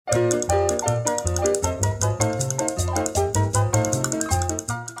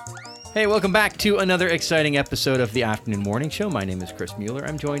Hey, welcome back to another exciting episode of the Afternoon Morning Show. My name is Chris Mueller.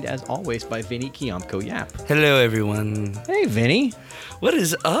 I'm joined, as always, by Vinny Kiamko Yap. Hello, everyone. Hey, Vinny. What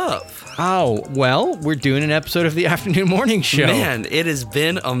is up? Oh, well, we're doing an episode of the Afternoon Morning Show. Man, it has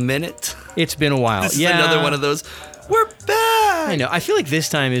been a minute. It's been a while. This is another one of those, we're back! I know. I feel like this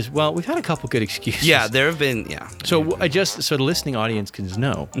time is, well, we've had a couple good excuses. Yeah, there have been, yeah. So so the listening audience can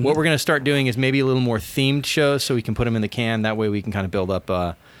know, what we're going to start doing is maybe a little more themed shows so we can put them in the can. That way we can kind of build up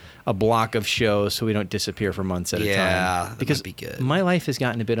a block of shows so we don't disappear for months at a time. Yeah, because that might be good. My life has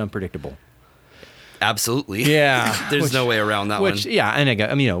gotten a bit unpredictable. Absolutely. Yeah. There's no way around that one. Yeah, and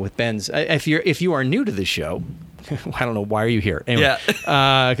I mean, with Ben's, if you are new to the show, I don't know, why are you here? Anyway,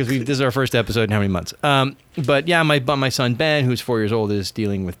 yeah. Because this is our first episode in how many months? But yeah, my son Ben, who's 4 years old, is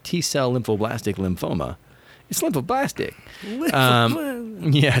dealing with T-cell lymphoblastic lymphoma. It's lymphoblastic.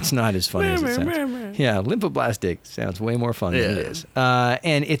 Yeah, it's not as funny as it sounds. Yeah, lymphoblastic sounds way more fun than it is.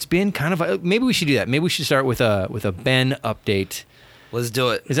 And it's been kind of maybe we should do that. Maybe we should start with a Ben update. Let's do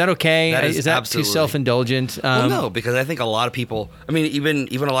it. Is that okay? That is that absolutely too self-indulgent? Well, no, because I think a lot of people, I mean, even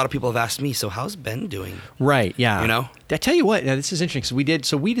a lot of people have asked me, so how's Ben doing? Right, yeah. You know? I tell you what, now this is interesting. We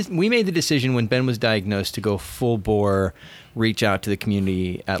made the decision when Ben was diagnosed to go full bore, reach out to the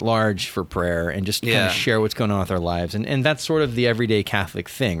community at large for prayer and just kind of share what's going on with our lives. And that's sort of the everyday Catholic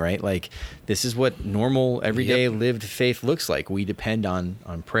thing, right? Like, this is what normal, everyday lived faith looks like. We depend on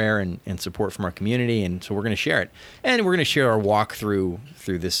prayer and support from our community, and so we're going to share it. And we're going to share our walk through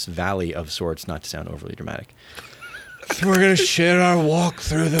this valley of sorts, not to sound overly dramatic. We're going to share our walk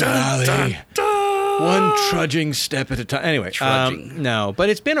through the valley. One trudging step at a time. Anyway, no, but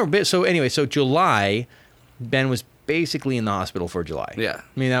it's been a bit. So anyway, so July, Ben was basically in the hospital for July. Yeah.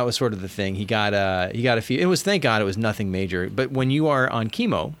 I mean, that was sort of the thing. He got a few. It was, thank God, it was nothing major. But when you are on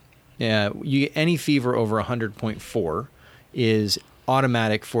chemo, you get any fever over 100.4 is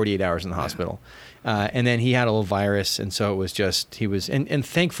automatic 48 hours in the hospital. And then he had a little virus, and so it was just and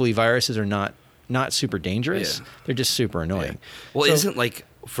thankfully viruses are not super dangerous. Yeah. They're just super annoying. Yeah. Well, isn't like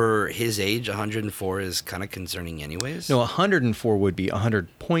for his age, 104 is kind of concerning anyways? No, 104 would be 100.4.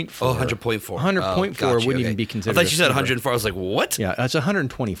 Oh, 100.4. 100.4 wouldn't even be considered. I thought you said 104. I was like, what? Yeah, it's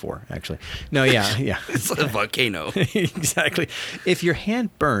 124, actually. No, yeah. It's like a volcano. Exactly. If your hand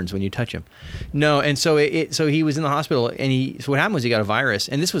burns when you touch him. No, and so so he was in the hospital, and so what happened was he got a virus,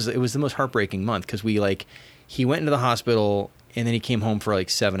 and it was the most heartbreaking month because he went into the hospital. And then he came home for like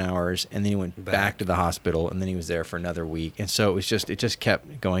 7 hours, and then he went back to the hospital, and then he was there for another week. And so it just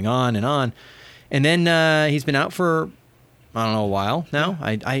kept going on and on. And then he's been out for, I don't know, a while now.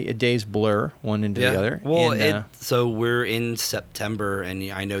 A days blur one into the other. Well, so we're in September, and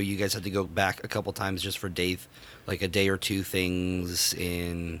I know you guys had to go back a couple times just for like a day or two things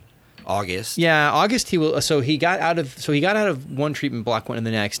in August. Yeah, August he will. So he got out of one treatment block, went in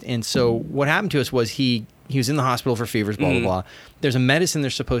the next. And so what happened to us was he was in the hospital for fevers, blah, blah, blah. There's a medicine they're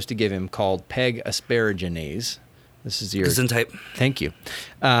supposed to give him called peg asparaginase. This is your... Gesundheit. Thank you.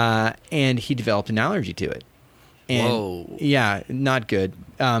 And he developed an allergy to it. And whoa. Yeah, not good.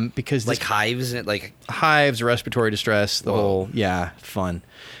 Because... Like hives, isn't it? Like... Hives, respiratory distress, the whole... Yeah, fun.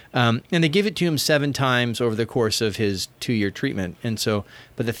 And they give it to him 7 times over the course of his 2-year treatment. And so,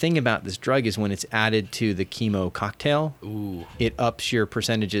 but the thing about this drug is when it's added to the chemo cocktail, it ups your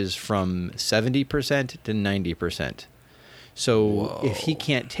percentages from 70% to 90%. So if he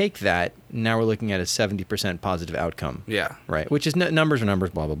can't take that, now we're looking at a 70% positive outcome. Yeah. Right. Which is numbers are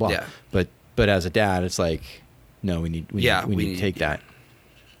numbers, blah, blah, blah. Yeah. But as a dad, it's like, no, we need to take that.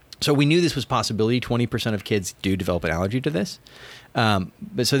 So we knew this was a possibility. 20% of kids do develop an allergy to this. So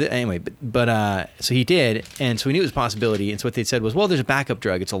he did, and so we knew it was a possibility. And so what they said was, well, there's a backup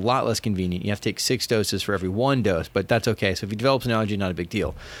drug. It's a lot less convenient. You have to take 6 doses for every 1 dose, but that's okay. So if he develops an allergy, not a big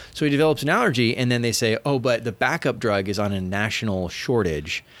deal. So he develops an allergy, and then they say, oh, but the backup drug is on a national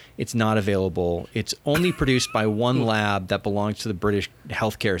shortage. It's not available. It's only produced by one lab that belongs to the British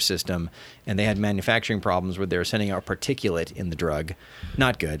healthcare system, and they had manufacturing problems where they were sending out particulate in the drug.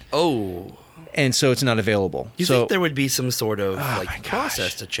 Not good. Oh. And so it's not available. You think there would be some sort of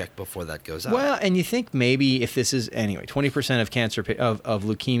process to check before that goes out? Well, and you think maybe if this is, anyway, 20% of cancer, of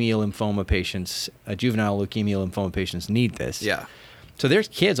leukemia, lymphoma patients, juvenile leukemia, lymphoma patients need this. Yeah. So there's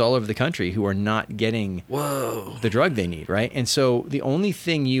kids all over the country who are not getting the drug they need, right? And so the only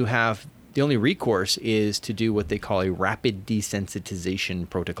recourse is to do what they call a rapid desensitization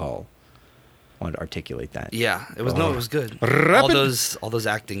protocol. Wanted to articulate that. Yeah, it was it was good. All those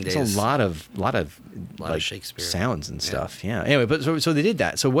acting days. It's a lot of Shakespeare sounds and stuff. Yeah. Anyway, but so they did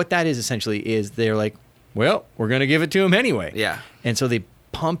that. So what that is essentially is they're like, well, we're gonna give it to him anyway. Yeah. And so they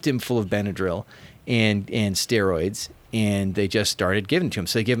pumped him full of Benadryl and steroids, and they just started giving it to him.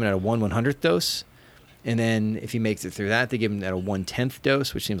 So they give him at a 1/100th dose. And then if he makes it through that, they give him at a 1/10th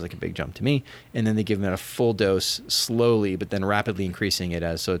dose, which seems like a big jump to me. And then they give him at a full dose slowly, but then rapidly increasing it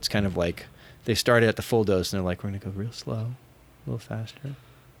so it's kind of like they started at the full dose and they're like, we're going to go real slow, a little faster.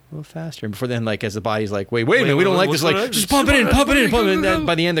 And before then, like, as the body's like, wait a minute, we don't like this. Like, just pump it in. And then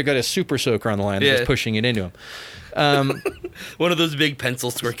by the end, they've got a super soaker on the line. They're just pushing it into him. One of those big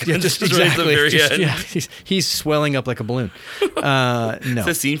pencil squirt guns. Yeah, just exactly. He's swelling up like a balloon. No. It's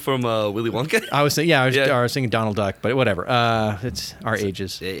a scene from Willy Wonka. I was thinking Donald Duck, but whatever. It's our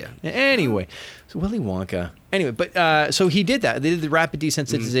ages. Yeah. Anyway, so Willy Wonka. Anyway, but so he did that. They did the rapid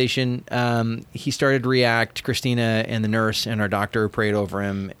desensitization. He started to react. Christina and the nurse and our doctor prayed over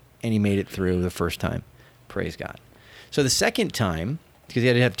him, and he made it through the first time. Praise God. So the second time, because he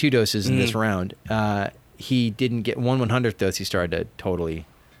had to have 2 doses in this round, he didn't get 1/100th dose. He started to totally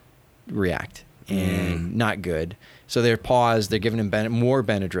react and not good. So they're paused. They're giving him more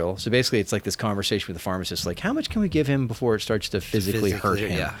Benadryl. So basically, it's like this conversation with the pharmacist, like, how much can we give him before it starts to physically hurt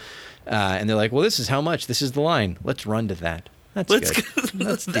him? Yeah. And they're like, well, this is how much. This is the line. Let's run to that. Let's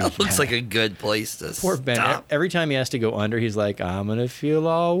that looks like a good place to Poor Ben. stop. Every time he has to go under, he's like, I'm going to feel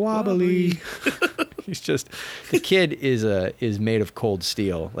all wobbly. He's just, the kid is made of cold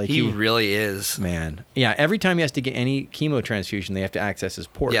steel. Like he really is. Man. Yeah, every time he has to get any chemo transfusion, they have to access his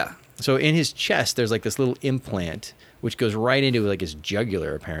port. Yeah. So in his chest, there's like this little implant, which goes right into like his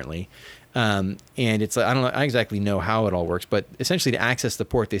jugular, apparently. And it's like, I don't exactly know how it all works, but essentially to access the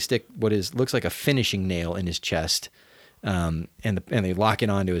port, they stick looks like a finishing nail in his chest. And they lock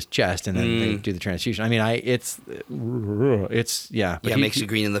it onto his chest, and then they do the transfusion. I mean, it's yeah. But it makes you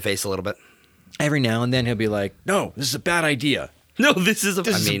green in the face a little bit. Every now and then he'll be like, "No, this is a bad idea. No, this is a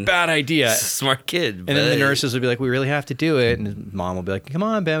bad idea." Smart kid. And then the nurses will be like, "We really have to do it," and his mom will be like, "Come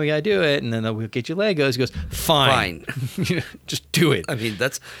on, Ben, we gotta do it." And then we'll get you Legos. He goes, "Fine, just do it." I mean,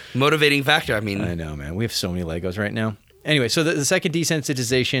 that's motivating factor. I mean, I know, man. We have so many Legos right now. Anyway, so the second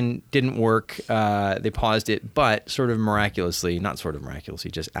desensitization didn't work. They paused it, but just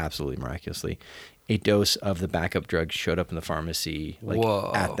absolutely miraculously, a dose of the backup drug showed up in the pharmacy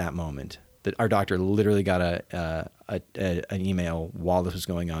at that moment. Our doctor literally got an email while this was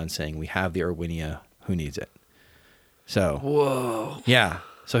going on saying, we have the Erwinia, who needs it? So, whoa. Yeah.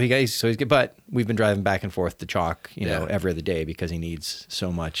 So he's good, but we've been driving back and forth to Chalk, every other day because he needs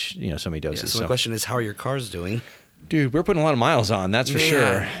so much, so many doses. So the question is, how are your cars doing? Dude, we're putting a lot of miles on, that's for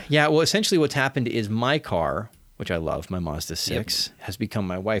sure. Yeah, well, essentially what's happened is my car, which I love, my Mazda 6, has become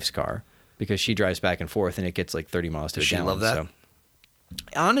my wife's car because she drives back and forth and it gets like 30 miles to a gallon. Does she love that? So.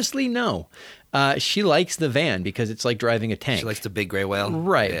 Honestly, no. She likes the van because it's like driving a tank. She likes the big gray whale?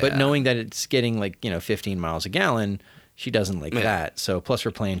 Right, but knowing that it's getting like, 15 miles a gallon, she doesn't like that. So plus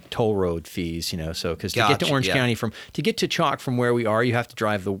we're paying toll road fees, so because to get to Orange County to get to Chalk from where we are, you have to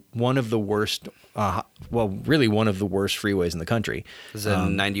drive one of the worst freeways in the country. Is it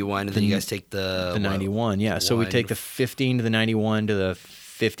 91 and then you guys take the 91, yeah. So we take the 15 to the 91 to the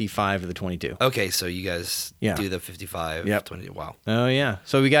 55 to the 22. Okay, so you guys do the 55, 20. Wow. Oh yeah.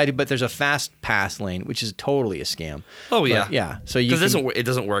 So but there's a fast pass lane, which is totally a scam. Oh yeah. But, yeah. So it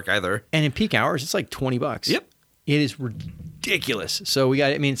doesn't work either. And in peak hours, it's like $20. Yep. It is ridiculous. So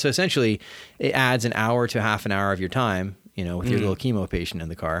so essentially it adds an hour to half an hour of your time, with your little chemo patient in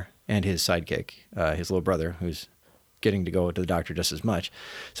the car and his sidekick, his little brother, who's getting to go to the doctor just as much.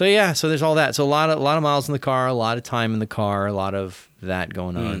 So yeah, so there's all that. So a lot of miles in the car, a lot of time in the car, a lot of that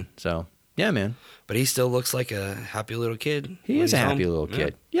going on. So yeah, man. But he still looks like a happy little kid. He is a happy little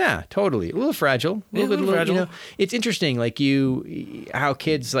kid. Yeah, totally. A little fragile. A little bit fragile. It's interesting, like how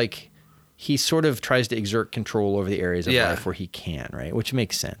kids like. He sort of tries to exert control over the areas of life where he can, right? Which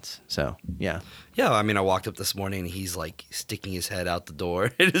makes sense. So, yeah. Yeah, I mean, I walked up this morning and he's like sticking his head out the door.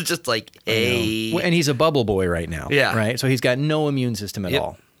 It is just like, hey. Well, and he's a bubble boy right now. Yeah. Right? So he's got no immune system at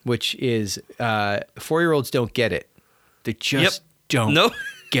all, which is 4-year-olds don't get it. They just don't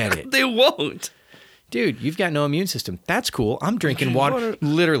get it. They won't. Dude, you've got no immune system. That's cool. I'm drinking water.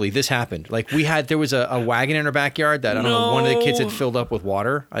 Literally, this happened. Like there was a wagon in our backyard that I don't know, one of the kids had filled up with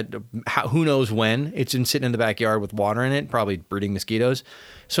water. Who knows when? It's been sitting in the backyard with water in it, probably breeding mosquitoes.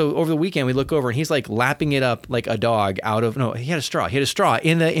 So over the weekend, we look over and he's like lapping it up like a dog he had a straw. He had a straw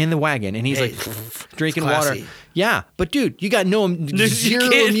in the wagon and he's like drinking water. Yeah, but dude, you got zero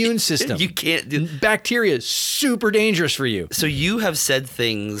immune system. You can't do. Bacteria is super dangerous for you. So you have said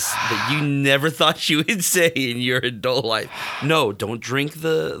things that you never thought you would say in your adult life. No, don't drink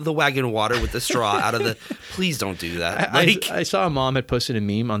the wagon water with the straw out of the. Please don't do that. I saw a mom had posted a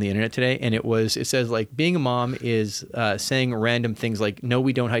meme on the internet today, and it says like being a mom is saying random things like no,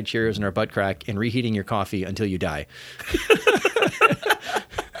 we don't hide Cheerios in our butt crack and reheating your coffee until you die.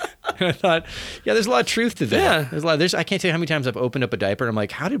 I thought, yeah, there's a lot of truth to that. Yeah. I can't tell you how many times I've opened up a diaper and I'm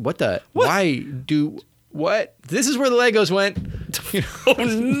like, why? This is where the Legos went. Oh,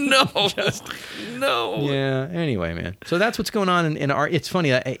 no. No. Yeah. Anyway, man. So that's what's going on in our, it's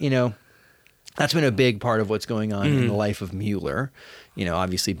funny, that's been a big part of what's going on in the life of Mueller.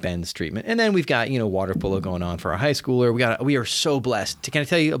 Obviously Ben's treatment. And then we've got, water polo going on for our high schooler. We are so blessed. Can I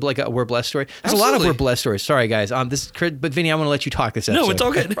tell you like a we're blessed story? There's Absolutely. a lot of we're blessed stories. Sorry guys. But Vinny, I want to let you talk this episode. No, it's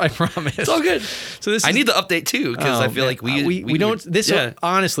all good. I promise. It's all good. So I need the update too, because I feel like we don't,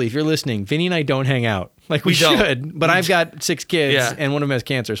 honestly, if you're listening, Vinny and I don't hang out. Like we should, but I've got 6 kids and one of them has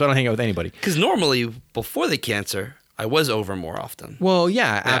cancer, so I don't hang out with anybody. Because normally before the cancer, I was over more often. Well,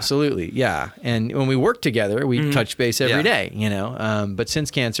 yeah, absolutely. Yeah. And when we worked together, we touch base every day, But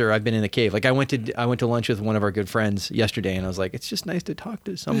since cancer, I've been in the cave. Like I went to lunch with one of our good friends yesterday and I was like, it's just nice to talk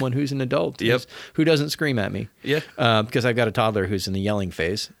to someone who's an adult who doesn't scream at me. Yeah. Because I've got a toddler who's in the yelling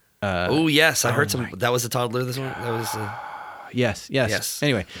phase. Oh, yes. I heard that was a toddler this one. That was Yes.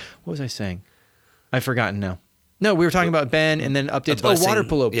 Anyway, what was I saying? I've forgotten now. No, we were talking about Ben and then updates. Water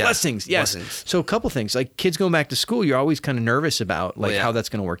polo. Yeah. Blessings. Yes. Blessings. So a couple things. Like kids going back to school, you're always kind of nervous about how that's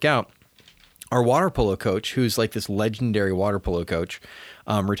going to work out. Our water polo coach, who's like this legendary water polo coach,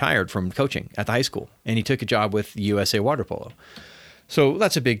 retired from coaching at the high school. And he took a job with USA Water Polo. So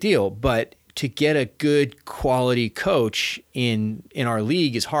that's a big deal. But to get a good quality coach in our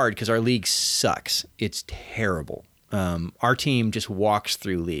league is hard because our league sucks. It's terrible. Our team just walks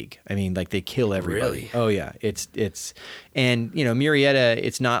through league. I mean, like they kill everybody. Really? Oh yeah. And Murrieta,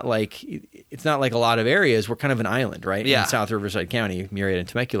 it's not like a lot of areas. We're kind of an island, right? Yeah. In South Riverside County, Murrieta and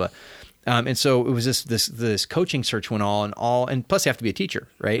Temecula. And so it was this coaching search went on and plus you have to be a teacher,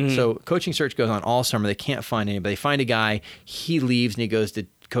 right? Mm-hmm. So coaching search goes on all summer. They can't find anybody. They find a guy, he leaves and he goes to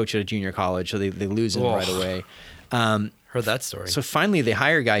coach at a junior college. So they lose him right away. Heard that story. So finally, they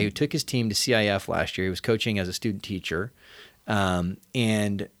hire a guy who took his team to CIF last year. He was coaching as a student teacher.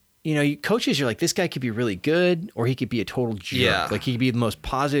 Coaches, you're like, this guy could be really good or he could be a total jerk. Yeah. Like he could be the most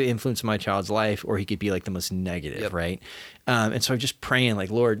positive influence in my child's life or he could be like the most negative, right? And so I'm just praying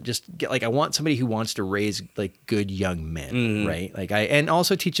like, Lord, just get I want somebody who wants to raise like good young men, right? And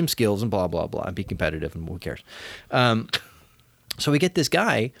also teach them skills and blah, blah, blah, and be competitive and who cares. So we get this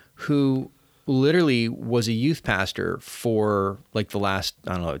guy who literally was a youth pastor for like the last,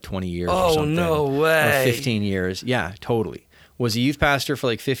 20 years or something. Oh, no way. Or 15 years. Yeah, totally. Was a youth pastor for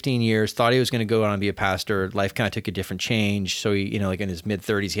like 15 years, thought he was going to go on and be a pastor. Life kind of took a different change. So he, like in his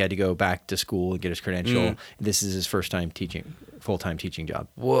mid-30s, he had to go back to school and get his credential. This is his first time teaching, full-time teaching job.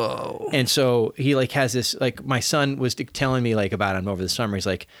 Whoa. And so he like has this, like my son was telling me like about him over the summer. He's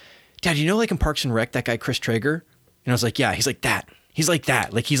like, Dad, like in Parks and Rec, that guy Chris Traeger? And I was like, yeah. He's like that. He's like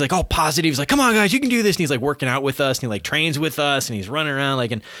that. Like he's like all positive. He's like, come on guys, you can do this. And he's like working out with us and he like trains with us and he's running around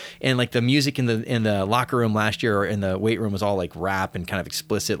like and like the music in the locker room last year or in the weight room was all like rap and kind of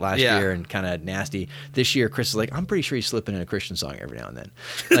explicit last year and kind of nasty. This year Chris is like, I'm pretty sure he's slipping in a Christian song every now and then.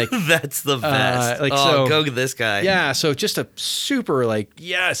 Like that's the best. Go get this guy. Yeah, so just a super like,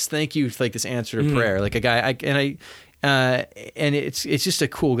 yes, thank you for like this answer to prayer. Like a guy and it's just a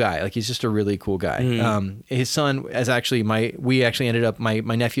cool guy. Like he's just a really cool guy. His son is actually my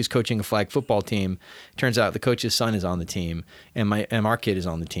nephew's coaching a flag football team. Turns out the coach's son is on the team and our kid is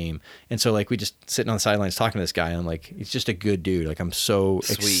on the team. And so like we just sitting on the sidelines talking to this guy and I'm like, he's just a good dude. Like I'm so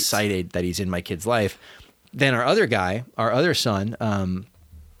excited that he's in my kid's life. Then our other son,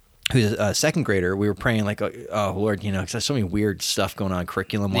 who's a second grader, we were praying like, oh Lord, because there's so many weird stuff going on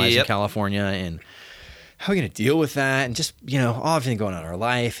curriculum wise in California and how are we going to deal with that? And just, all everything going on in our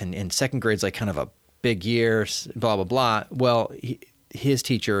life. And second grade's like kind of a big year, blah, blah, blah. Well, his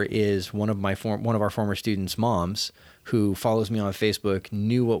teacher is one of our former students' moms who follows me on Facebook,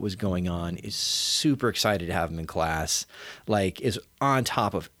 knew what was going on, is super excited to have him in class, like is on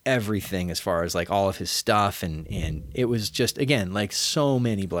top of everything as far as like all of his stuff. And it was just, again, like so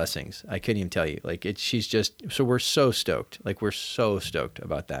many blessings. I couldn't even tell you. Like so we're so stoked. Like we're so stoked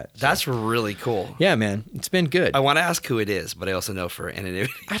about that. So, that's really cool. Yeah, man. It's been good. I want to ask who it is, but I also know for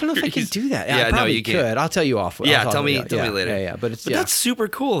anonymity. I don't know if I can do that. Yeah, I probably you can. I'll tell you off. Yeah, tell me later. Yeah. But that's super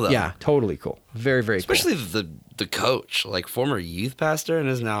cool though. Yeah, totally cool. Very, very Especially cool. the coach, like former youth pastor, and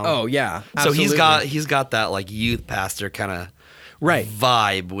is now. Oh yeah. So Absolutely. he's got that like youth pastor kind of right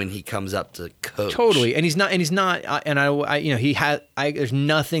vibe when he comes up to coach. Totally, and he's not, and I you know, he had, there's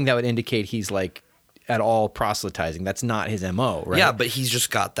nothing that would indicate he's like at all proselytizing. That's not his MO, right? Yeah, but he's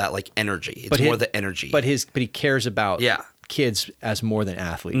just got that like energy. It's more the energy. But he cares about kids as more than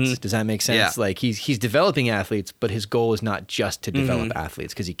athletes. Does that make sense? Yeah. Like he's developing athletes, but his goal is not just to develop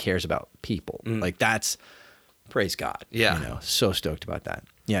athletes because he cares about people. Like that's, praise God. Yeah. You know, so stoked about that.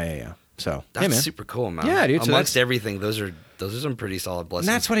 Yeah. So that's super cool, man. Yeah, dude. Amongst everything, those are some pretty solid blessings.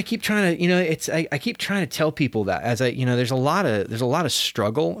 And that's what I keep trying to, I keep trying to tell people that as there's a lot of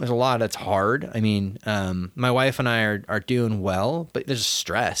struggle. There's a lot that's hard. I mean, my wife and I are doing well, but there's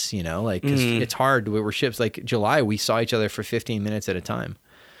stress, like 'cause it's hard. We're ships like July. We saw each other for 15 minutes at a time,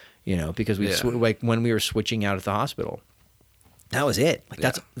 because like when we were switching out at the hospital, that was it. Like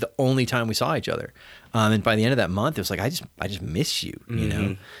that's the only time we saw each other. And by the end of that month, it was like, I just miss you,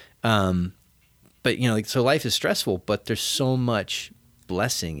 but like, so life is stressful, but there's so much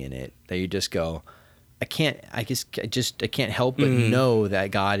blessing in it that you just go, I can't help but know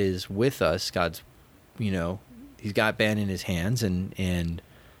that God is with us. God's, he's got Ben in his hands and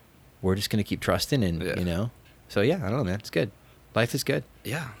we're just going to keep trusting and, so yeah, I don't know, man. It's good. Life is good.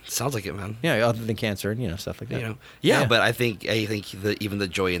 Yeah. Sounds like it, man. Yeah. Other than cancer and, stuff like that. Yeah. But I think even the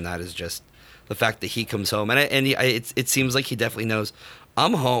joy in that is just the fact that he comes home and it seems like he definitely knows,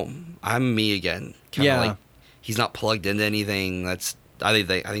 I'm home. I'm me again. Kinda like he's not plugged into anything. I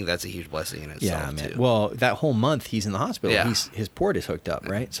think that's a huge blessing in itself. Yeah, man. Too. Well, that whole month he's in the hospital. Yeah. His port is hooked up,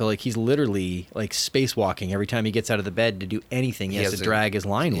 right? So like he's literally like spacewalking every time he gets out of the bed to do anything. He has to drag his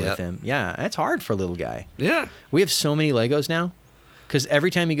line with him. Yeah, that's hard for a little guy. Yeah. We have so many Legos now because every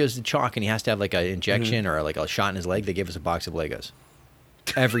time he goes to chalk and he has to have like an injection or like a shot in his leg, they give us a box of Legos.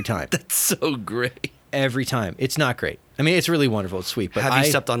 Every time. That's so great. Every time. It's not great. I mean, it's really wonderful. It's sweet. But have you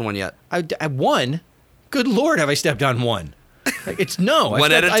stepped on one yet? I won. Good Lord, have I stepped on one? Like, it's no.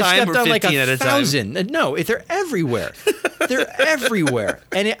 One at a time I've stepped or on 15 like at a time? 1,000. No, they're everywhere. They're everywhere.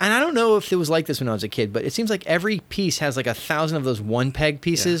 And I don't know if it was like this when I was a kid, but it seems like every piece has like 1,000 of those one peg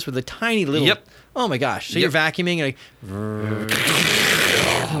pieces with a tiny little. Yep. Oh my gosh! So you're vacuuming and like.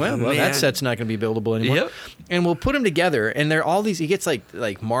 Well, that set's not going to be buildable anymore. Yep. And we'll put them together, and they're all these. He gets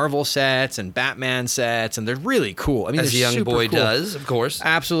like Marvel sets and Batman sets, and they're really cool. I mean, as a young boy cool. does, of course.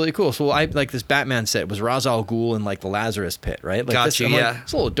 Absolutely cool. So I like this Batman set was Ra's al Ghul in like the Lazarus Pit, right? Like Gotcha.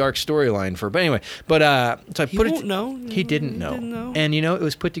 It's a little dark storyline for, but anyway. But so I put it. He didn't know. And it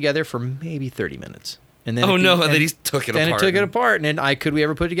was put together for maybe 30 minutes. And then then he took it apart. Then it took it apart, and then could we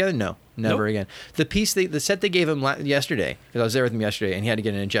ever put it together? No, never again. The piece, the set they gave him yesterday, because I was there with him yesterday, and he had to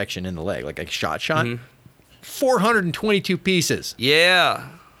get an injection in the leg, like a shot. 422 pieces. Yeah.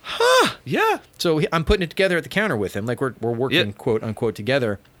 Huh. Yeah. So I'm putting it together at the counter with him, like we're working quote unquote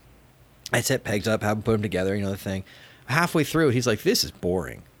together. I set pegs up, have him put them together, the thing. Halfway through it, he's like, "This is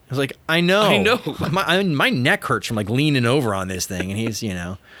boring." I was like, "I know. My neck hurts from like leaning over on this thing," and he's,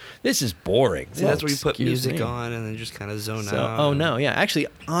 this is boring. See, that's where you put music on and then just kind of zone out. Oh no, yeah. Actually,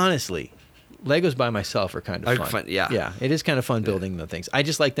 honestly, Legos by myself are kind of fun. Yeah, it is kind of fun building the things. I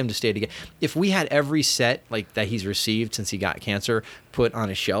just like them to stay together. If we had every set like that he's received since he got cancer put on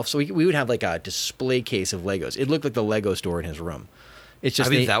a shelf, so we would have like a display case of Legos. It looked like the Lego store in his room. It's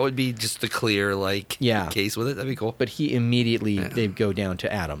just that would be just the clear case with it. That'd be cool. But he immediately they go down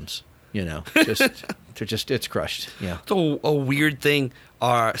to atoms. It's crushed. Yeah. It's a weird thing.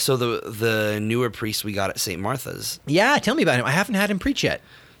 So the newer priest we got at St. Martha's. Yeah, tell me about him. I haven't had him preach yet.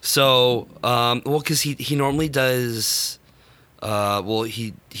 So, because he normally does,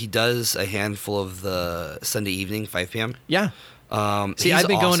 he does a handful of the Sunday evening, 5 p.m. Yeah. See, I've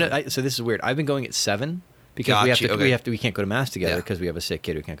been awesome. going to. So this is weird. I've been going at 7 because we can't go to mass together because we have a sick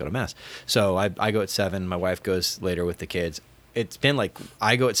kid who can't go to mass. So I go at 7. My wife goes later with the kids. It's been like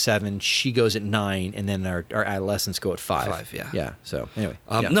I go at 7, she goes at 9, and then our adolescents go at 5. Yeah. So anyway.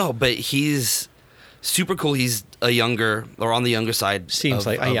 No, but he's super cool. He's on the younger side. Seems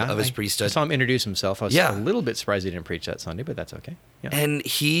of his priesthood. I saw him introduce himself. I was a little bit surprised he didn't preach that Sunday, but that's okay. Yeah. And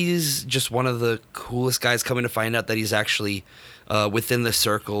he's just one of the coolest guys. Coming to find out that he's actually within the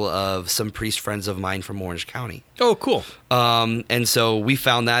circle of some priest friends of mine from Orange County. Oh, cool. And so we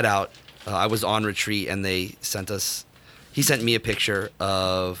found that out. I was on retreat, and they sent us. He sent me a picture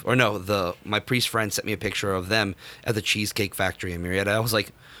my priest friend sent me a picture of them at the Cheesecake Factory in Marietta. I was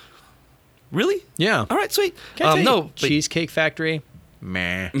like, really? Yeah. All right, sweet. Cheesecake Factory.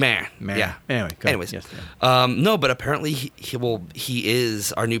 Meh. Yeah. Anyways. Yes, no, but apparently he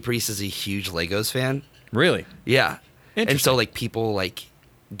is, our new priest is a huge Legos fan. Really? Yeah. And so people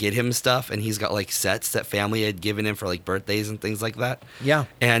get him stuff, and he's got like sets that family had given him for like birthdays and things like that. Yeah.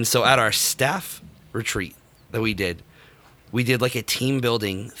 And so at our staff retreat that we did like a team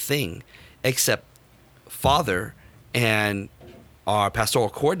building thing, except Father and our pastoral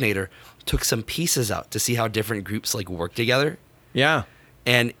coordinator took some pieces out to see how different groups like work together. Yeah.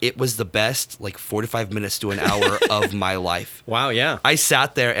 And it was the best, like 45 minutes to an hour of my life. Wow, yeah. I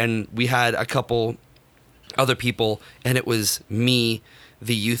sat there and we had a couple other people, and it was me,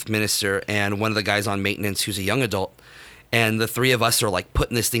 the youth minister, and one of the guys on maintenance who's a young adult. And the three of us are like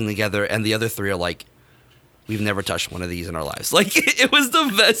putting this thing together, and the other three are like, we've never touched one of these in our lives. Like, it was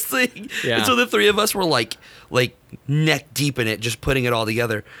the best thing. Yeah. And so the three of us were like neck deep in it, just putting it all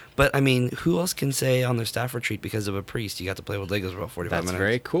together. But I mean, who else can say on their staff retreat because of a priest you got to play with Legos for about 45 minutes? That's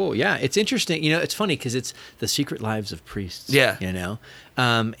very cool. Yeah, it's interesting. You know, it's funny because it's the secret lives of priests. Yeah. You know,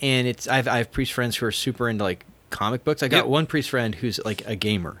 and it's I have priest friends who are super into like comic books. I got one priest friend who's like a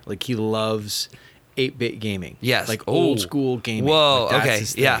gamer. Like he loves 8-bit gaming. Yes. Like old school gaming. Whoa. Like, that's okay.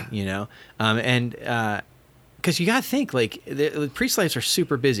 his thing, Yeah. You know, and because you got to think like the priest lives are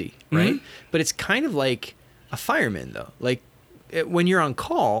super busy, right? Mm-hmm. But it's kind of like a fireman though. Like when you're on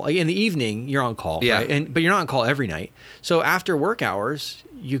call, like in the evening, you're on call, Yeah. right? But you're not on call every night. So after work hours,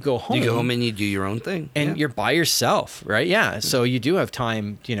 you go home. You go home and you do your own thing. And you're by yourself, right? Yeah. So you do have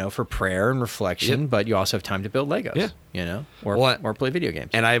time, you know, for prayer and reflection, but you also have time to build Legos, Yeah. you know, or play video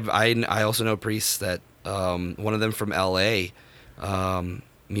games. And I also know priests that one of them from L.A.,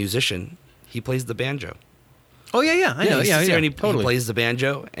 musician, he plays the banjo. Oh, yeah. I know. He Yeah, sits there and he totally. plays the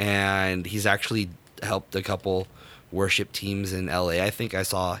banjo, and he's actually helped a couple worship teams in L.A. I think I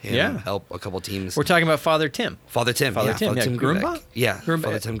saw him help a couple teams. We're talking about Father Tim. Father Tim. Father Tim Grumbach? Yeah, Grumbach.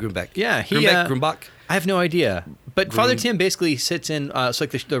 Father Tim Grumbach. Yeah, Grumbach. I have no idea. But Father Tim basically sits in, it's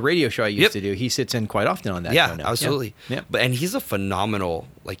like the radio show I used to do. He sits in quite often on that show now. Absolutely. Yeah. And he's a phenomenal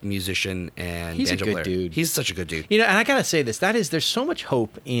like musician and He's banjo a good player. dude. He's such a good dude. You know, and I gotta say this: there's so much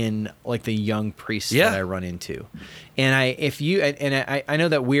hope in like the young priests that I run into, and I know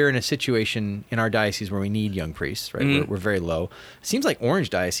that we're in a situation in our diocese where we need young priests, right? Mm-hmm. We're very low. It seems like Orange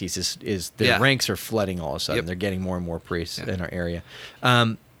Diocese is their ranks are flooding all of a sudden. Yep. They're getting more and more priests in our area.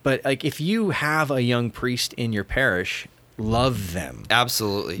 But like, if you have a young priest in your parish, love them.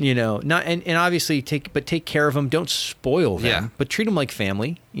 Absolutely. You know, not and obviously take care of them. Don't spoil them, but treat them like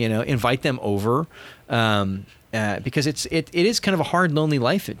family. You know, invite them over, because it is kind of a hard, lonely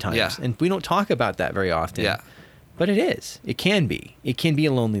life at times, and we don't talk about that very often. Yeah, but it is. It can be. It can be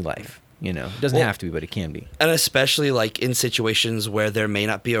a lonely life. You know, it doesn't have to be, but it can be. And especially like in situations where there may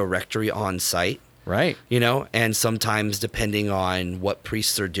not be a rectory on site. Right. You know, and sometimes depending on what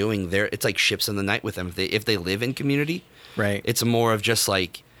priests are doing, it's like ships in the night with them. If they live in community, right, it's more of just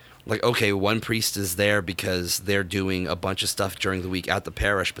like okay, one priest is there because they're doing a bunch of stuff during the week at the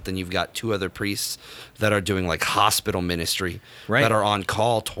parish, but then you've got two other priests that are doing like hospital ministry that are on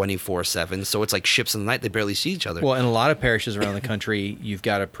call 24/7. So it's like ships in the night. They barely see each other. Well, in a lot of parishes around the country, you've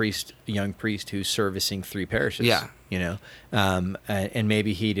got a young priest who's servicing 3 parishes. Yeah. You know, and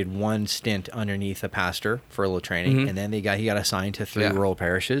maybe he did one stint underneath a pastor for a little training, and then he got assigned to 3 rural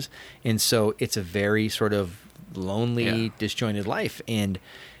parishes, and so it's a very sort of lonely, disjointed life. And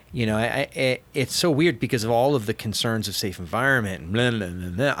you know, it's so weird because of all of the concerns of safe environment. And blah, blah, blah,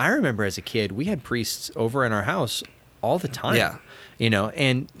 blah. I remember as a kid, we had priests over in our house all the time. Yeah. You know,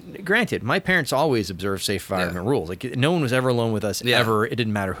 and granted, my parents always observed safe environment rules. Like, no one was ever alone with us ever. It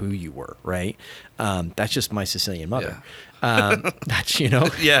didn't matter who you were, right? That's just my Sicilian mother. That's, you know.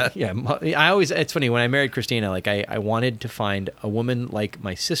 Yeah. It's funny, when I married Christina, like I wanted to find a woman like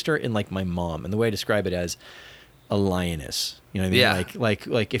my sister and like my mom. And the way I describe it as a lioness. You know what I mean? Yeah.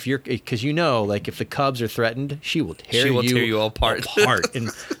 Like if you're, because you know, like if the cubs are threatened, she will tear you all apart. And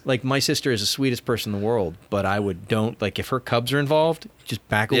like my sister is the sweetest person in the world, but like if her cubs are involved, just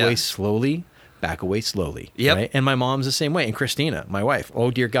back away slowly. Yep. Right? And my mom's the same way. And Christina, my wife, oh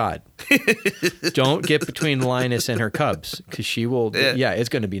dear God, don't get between the lioness and her cubs, because she will. Yeah, it's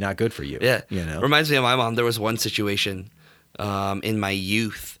going to be not good for you. Yeah. You know. Reminds me of my mom. There was one situation in my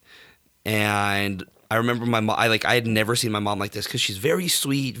youth, and I remember my mom. I had never seen my mom like this, because she's very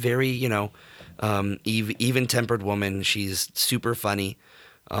sweet, very, you know, even-tempered woman. She's super funny.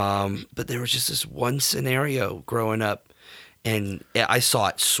 But there was just this one scenario growing up, and I saw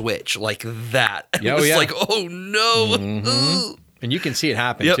it switch like that. It was like, oh no. Mm-hmm. And you can see it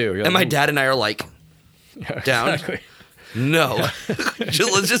happen too. You're and like, my dad and I are like, down. Exactly. No.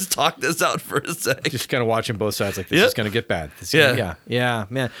 Let's just talk this out for a sec. Just kind of watching both sides, like, this is going to get bad. Yeah,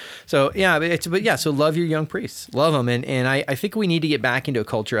 man. So so love your young priests, love them, and I think we need to get back into a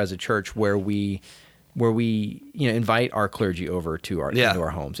culture as a church where we where we, invite our clergy over to into our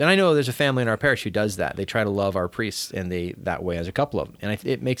homes. And I know there's a family in our parish who does that. They try to love our priests, and they that way as a couple of them. And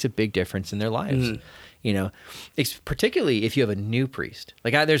it makes a big difference in their lives. It's particularly if you have a new priest.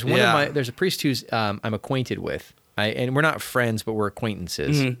 Like there's a priest who's I'm acquainted with. And we're not friends, but we're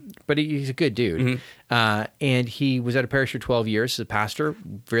acquaintances. But he's a good dude. And he was at a parish for 12 years as a pastor,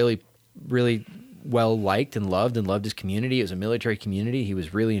 really, really well liked and loved his community. It was a military community. He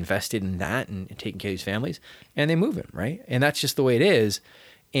was really invested in that and taking care of his families. And they move him, right? And that's just the way it is.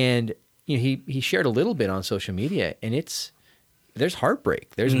 And he shared a little bit on social media, and there's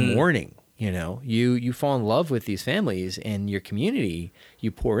heartbreak, there's mourning. You fall in love with these families and your community,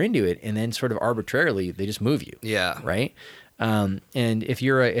 you pour into it, and then sort of arbitrarily they just move you. Yeah. Right. And if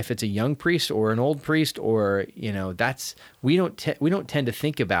it's a young priest or an old priest, or we don't tend to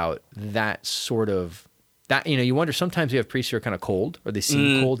think about that sort of that. You wonder sometimes you have priests who are kind of cold, or they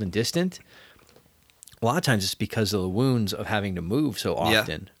seem cold and distant. A lot of times it's because of the wounds of having to move so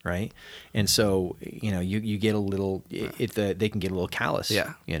often, right? And so you get a little they can get a little callous,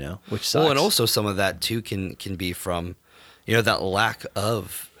 which sucks. Well, and also some of that too can be from that lack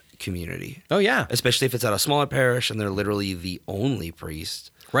of community. Oh yeah, especially if it's at a smaller parish and they're literally the only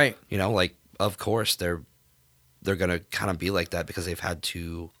priest, right? Like of course they're gonna kind of be like that because they've had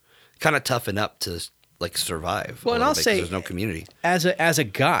to kind of toughen up to like survive. Well, and I'll say there's no community as a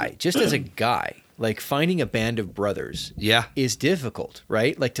guy, just as a guy. Like finding a band of brothers is difficult,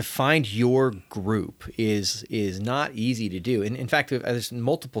 right? Like to find your group is not easy to do. And in fact, there's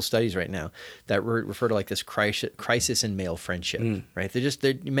multiple studies right now that refer to like this crisis in male friendship,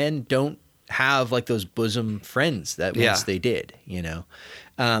 right? Men don't have like those bosom friends that once they did,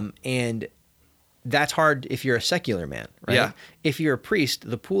 and that's hard if you're a secular man, right? Yeah. If you're a priest,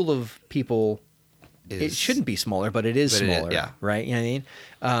 the pool of people, it shouldn't be smaller, but it is smaller, right? You know what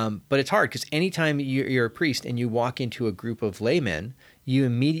I mean? But it's hard because anytime you're a priest and you walk into a group of laymen,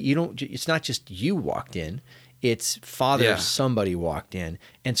 it's not just you walked in, it's somebody walked in.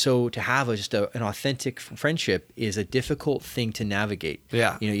 And so to have an authentic friendship is a difficult thing to navigate.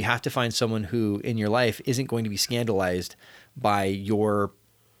 Yeah. You have to find someone who in your life isn't going to be scandalized by your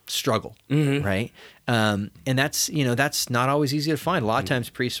struggle, right? And that's not always easy to find. A lot of times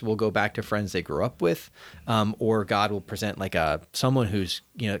priests will go back to friends they grew up with, or God will present like someone who's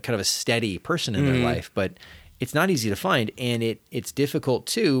kind of a steady person in their life, but it's not easy to find, and it's difficult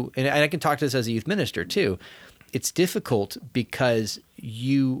too. And I can talk to this as a youth minister too. It's difficult because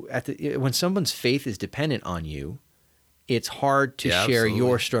when someone's faith is dependent on you, it's hard to share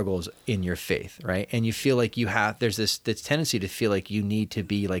your struggles in your faith, right? And you feel like there's this tendency to feel like you need to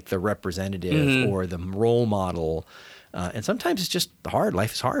be like the representative or the role model. And sometimes it's just hard.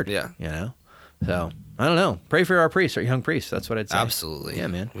 Life is hard. Yeah. So I don't know. Pray for our priests, our young priests. That's what I'd say. Absolutely. Yeah,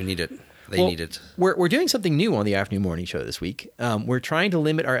 man. We need it. They need it. We're doing something new on the afternoon morning show this week. We're trying to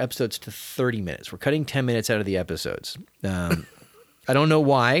limit our episodes to 30 minutes. We're cutting 10 minutes out of the episodes. I don't know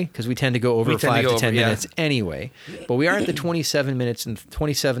why, because we tend to go over 5 to 10 minutes anyway. But we are at the 27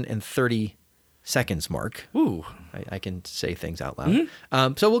 and 30 seconds mark. Ooh. I can say things out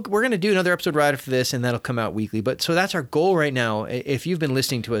loud. So we're going to do another episode right after this, and that'll come out weekly. But so that's our goal right now. If you've been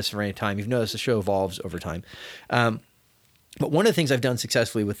listening to us for any time, you've noticed the show evolves over time. But one of the things I've done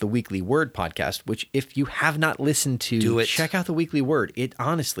successfully with the Weekly Word podcast, which if you have not listened to, check out the Weekly Word. It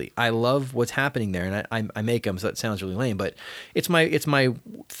honestly, I love what's happening there, and I make them, so that sounds really lame, but it's my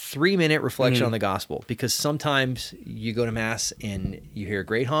 3-minute reflection on the gospel, because sometimes you go to Mass and you hear a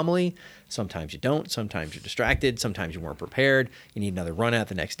great homily, sometimes you don't, sometimes you're distracted, sometimes you weren't prepared, you need another run out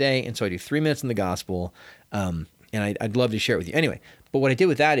the next day, and so I do 3 minutes in the gospel, and I'd love to share it with you. Anyway, but what I did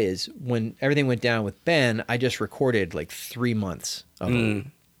with that is when everything went down with Ben, I just recorded like 3 months of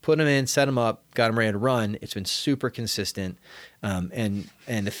them. Put them in, set them up, got them ready to run. It's been super consistent. And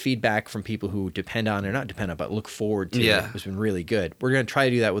the feedback from people who depend on, or not depend on, but look forward to it has been really good. We're going to try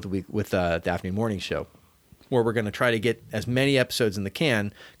to do that with the afternoon morning show, where we're going to try to get as many episodes in the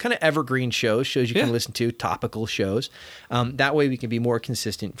can, kind of evergreen shows you can listen to, topical shows. That way we can be more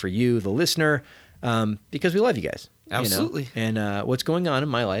consistent for you, the listener, because we love you guys. Absolutely. And what's going on in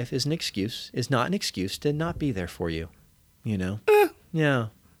my life is not an excuse to not be there for you. Yeah,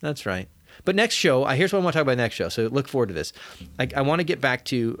 that's right. But next show, here's what I want to talk about next show. So look forward to this. I want to get back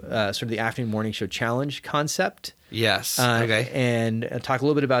to sort of the afternoon morning show challenge concept. Yes. Okay. And talk a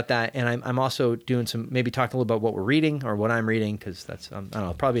little bit about that. And I'm also doing maybe talking a little about what we're reading or what I'm reading, because that's, I don't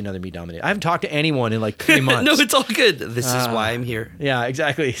know, probably another me dominated. I haven't talked to anyone in like 3 months. No, it's all good. This is why I'm here. Yeah,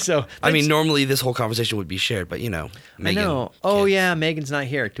 exactly. So I mean, normally this whole conversation would be shared, but Megan. I know. Oh, yeah, Megan's not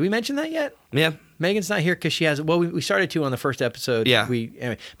here. Do we mention that yet? Yeah. Megan's not here because she has. Well, we started to on the first episode. Yeah.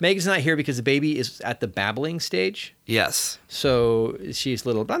 Anyway, Megan's not here because the baby is at the babbling stage. Yes. So she's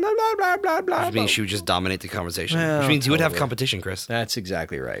little blah blah blah blah blah blah. Which means she would just dominate the conversation. Well, which means you would have totally. competition, Chris. That's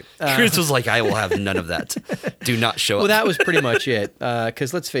exactly right. Chris was like, "I will have none of that. Do not show up." Well, that was pretty much it.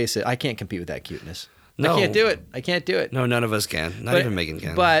 Because let's face it, I can't compete with that cuteness. No. I can't do it. No, none of us can. Not even Megan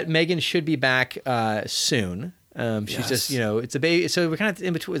can. But Megan should be back soon. She's just, it's a baby. So we're kind of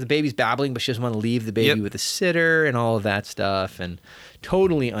in between. The baby's babbling, but she doesn't want to leave the baby with a sitter and all of that stuff. And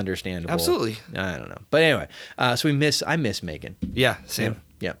totally understandable. Absolutely. I don't know. But anyway, so I miss Megan. Yeah, same.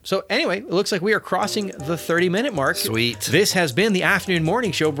 Yeah. So anyway, it looks like we are crossing the 30-minute mark. Sweet. This has been the Afternoon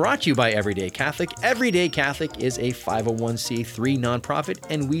Morning Show brought to you by Everyday Catholic. Everyday Catholic is a 501c3 nonprofit,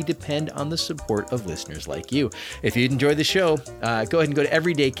 and we depend on the support of listeners like you. If you enjoyed the show, go ahead and go to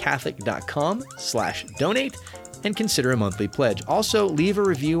everydaycatholic.com/donate and consider a monthly pledge. Also, leave a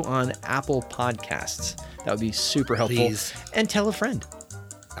review on Apple Podcasts. That would be super helpful. Please. And tell a friend.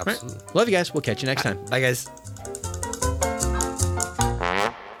 Absolutely. Right. Love you guys. We'll catch you next time. Bye, guys.